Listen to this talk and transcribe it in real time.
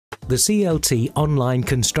The CLT Online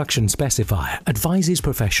Construction Specifier advises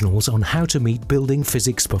professionals on how to meet building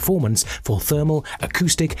physics performance for thermal,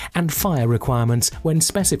 acoustic and fire requirements when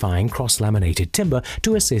specifying cross-laminated timber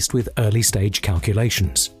to assist with early-stage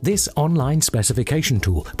calculations. This online specification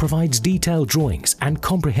tool provides detailed drawings and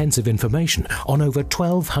comprehensive information on over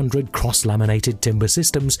 1,200 cross-laminated timber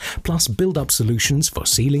systems, plus build-up solutions for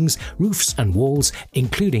ceilings, roofs and walls,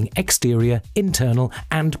 including exterior, internal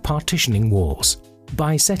and partitioning walls.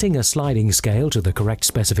 By setting a sliding scale to the correct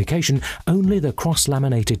specification, only the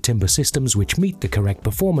cross-laminated timber systems which meet the correct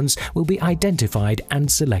performance will be identified and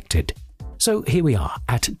selected. So here we are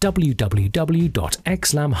at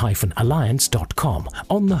www.xlam-alliance.com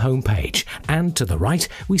on the home page, and to the right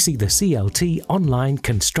we see the CLT Online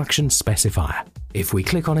Construction Specifier. If we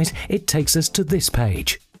click on it, it takes us to this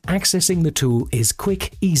page. Accessing the tool is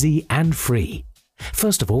quick, easy and free.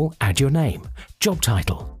 First of all, add your name, job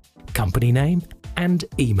title, company name and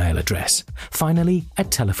email address. Finally, a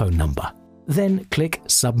telephone number. Then click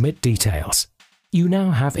Submit Details. You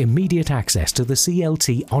now have immediate access to the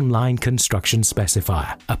CLT Online Construction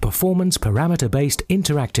Specifier, a performance parameter-based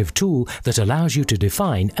interactive tool that allows you to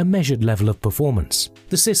define a measured level of performance.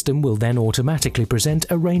 The system will then automatically present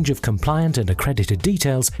a range of compliant and accredited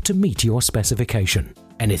details to meet your specification.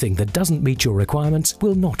 Anything that doesn't meet your requirements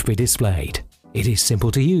will not be displayed. It is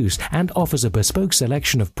simple to use and offers a bespoke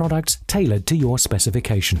selection of products tailored to your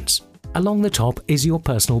specifications. Along the top is your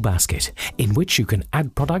personal basket, in which you can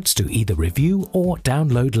add products to either review or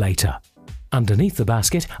download later. Underneath the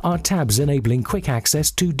basket are tabs enabling quick access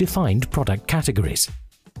to defined product categories: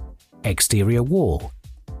 exterior wall,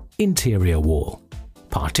 interior wall,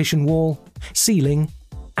 partition wall, ceiling,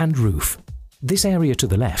 and roof. This area to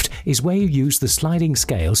the left is where you use the sliding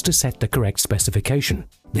scales to set the correct specification.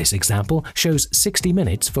 This example shows 60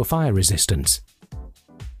 minutes for fire resistance,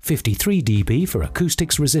 53 dB for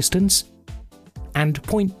acoustics resistance, and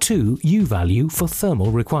 0.2 U value for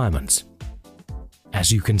thermal requirements.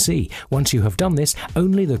 As you can see, once you have done this,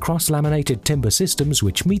 only the cross-laminated timber systems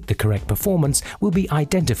which meet the correct performance will be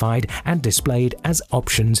identified and displayed as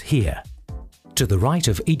options here. To the right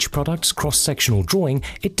of each product's cross-sectional drawing,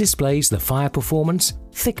 it displays the fire performance,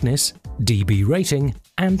 thickness, dB rating,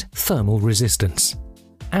 and thermal resistance.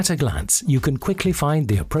 At a glance, you can quickly find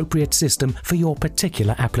the appropriate system for your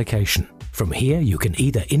particular application. From here, you can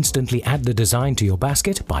either instantly add the design to your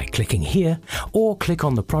basket by clicking here, or click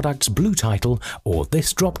on the product's blue title or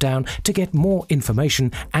this drop-down to get more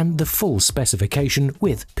information and the full specification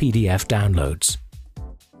with PDF downloads.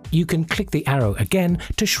 You can click the arrow again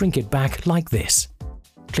to shrink it back like this.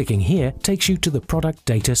 Clicking here takes you to the product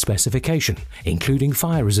data specification, including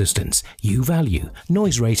fire resistance, U value,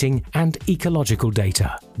 noise rating, and ecological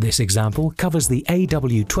data. This example covers the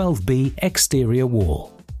AW12B exterior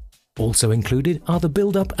wall. Also included are the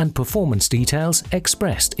build-up and performance details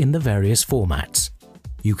expressed in the various formats.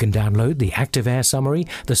 You can download the Active Air Summary,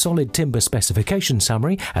 the Solid Timber Specification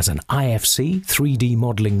Summary as an IFC 3D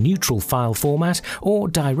modeling neutral file format, or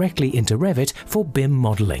directly into Revit for BIM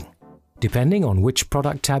modeling. Depending on which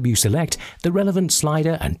product tab you select, the relevant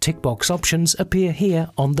slider and tick box options appear here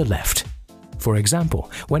on the left. For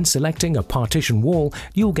example, when selecting a partition wall,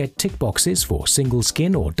 you'll get tick boxes for single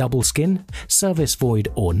skin or double skin, service void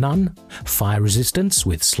or none, fire resistance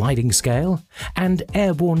with sliding scale, and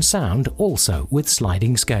airborne sound also with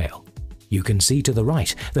sliding scale. You can see to the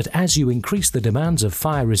right that as you increase the demands of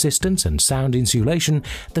fire resistance and sound insulation,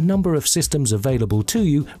 the number of systems available to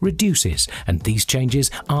you reduces, and these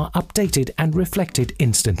changes are updated and reflected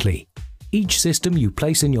instantly. Each system you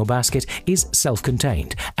place in your basket is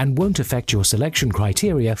self-contained and won't affect your selection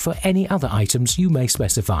criteria for any other items you may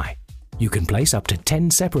specify. You can place up to 10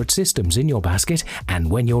 separate systems in your basket, and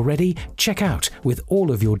when you're ready, check out with all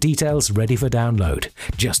of your details ready for download,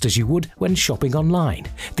 just as you would when shopping online.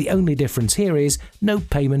 The only difference here is no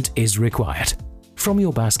payment is required. From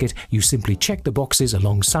your basket, you simply check the boxes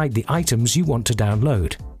alongside the items you want to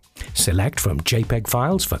download. Select from JPEG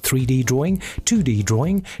files for 3D drawing, 2D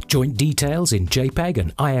drawing, joint details in JPEG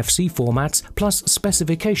and IFC formats, plus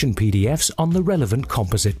specification PDFs on the relevant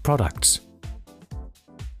composite products.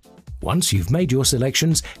 Once you've made your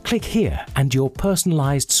selections, click here and your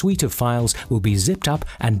personalized suite of files will be zipped up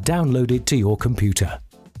and downloaded to your computer.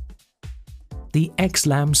 The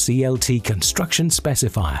X-LAM CLT Construction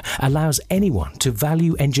Specifier allows anyone to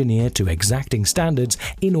value engineer to exacting standards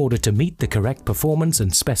in order to meet the correct performance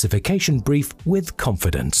and specification brief with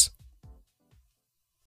confidence.